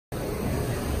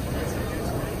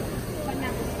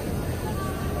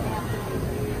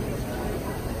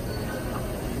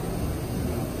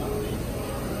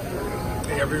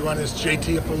everyone, it's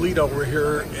JT Ippolito. We're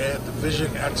here at the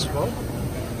Vision Expo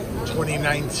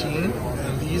 2019,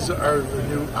 and these are the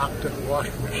new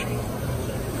OpticWash machine.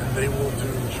 And they will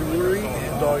do jewelry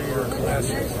and all your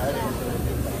glasses.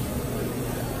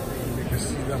 You can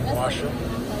see them wash them.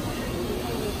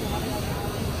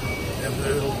 And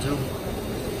it'll do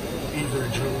either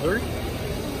jewelry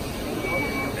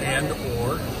and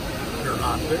or your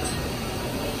optics.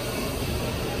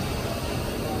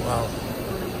 Wow.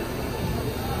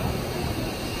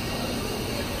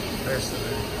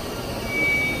 Fascinating.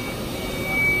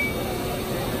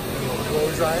 You know,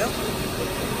 clothes dry up?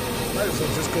 Might as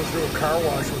well just go through a car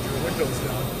wash with your windows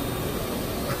down.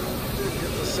 You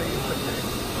get the same thing.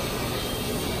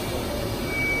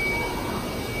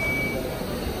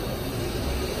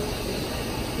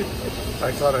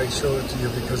 I thought I'd show it to you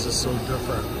because it's so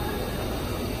different.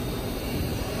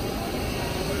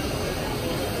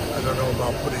 I don't know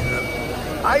about putting an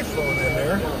iPhone in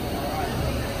there.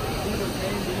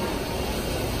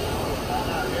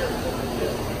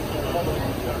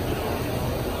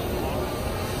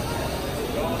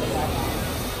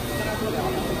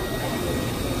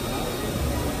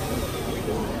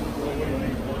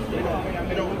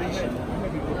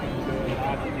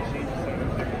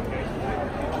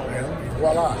 And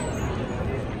voila.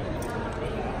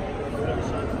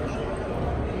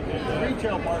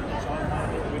 Retail markets are not.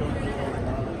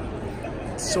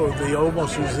 So they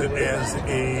almost use it as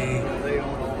a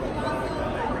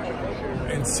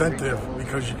incentive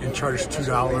because you can charge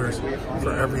 $2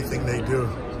 for everything they do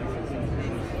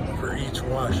for each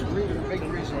wash. The big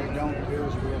reason we don't do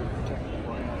is we have to protect the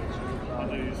brands.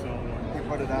 We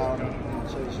put it out and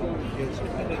say somebody gets it.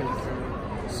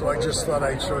 So I just thought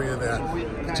I'd show you that.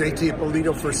 JT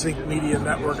Ippolito for Sync Media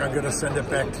Network. I'm going to send it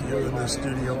back to you in the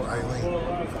studio, Eileen.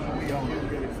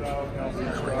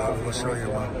 We'll show you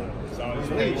one.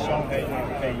 Please don't pay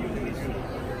you.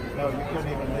 No, you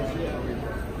couldn't even lease it.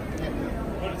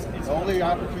 The only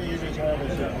opportunity you have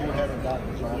is if you had a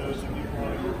doctor's office.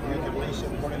 You could lease it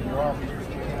and put it in your office, but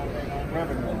you can't make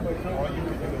revenue. All you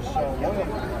can do is sell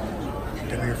loyalty cards.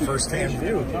 Give your first-hand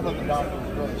view. None of the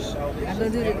doctors really sell these. I'm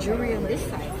going to do the jewelry on this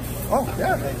side. Oh,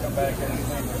 yeah. They come back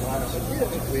anything for glasses.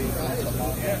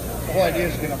 The whole idea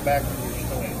is going to back to your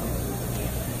store.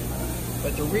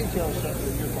 But the retail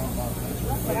sector you're talking about.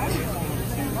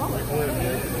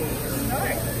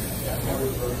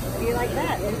 Do you like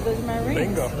that? Those are my rings.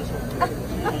 Bingo. A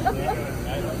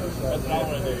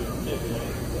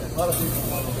lot of people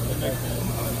want to look at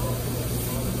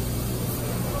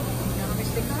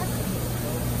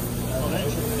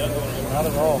Not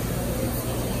at all.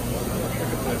 Look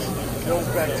at this. Kills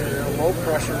bacteria, low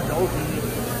pressure, no heat.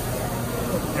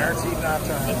 Guaranteed not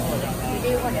to harm. You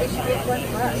do one, they should get one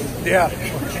for us. Yeah.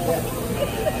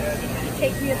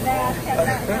 Take me a bath.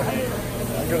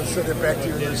 I'm going to send it back to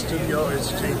you in the studio.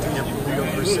 It's JT Ippolito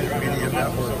for Sync Media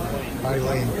Network.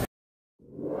 Eileen.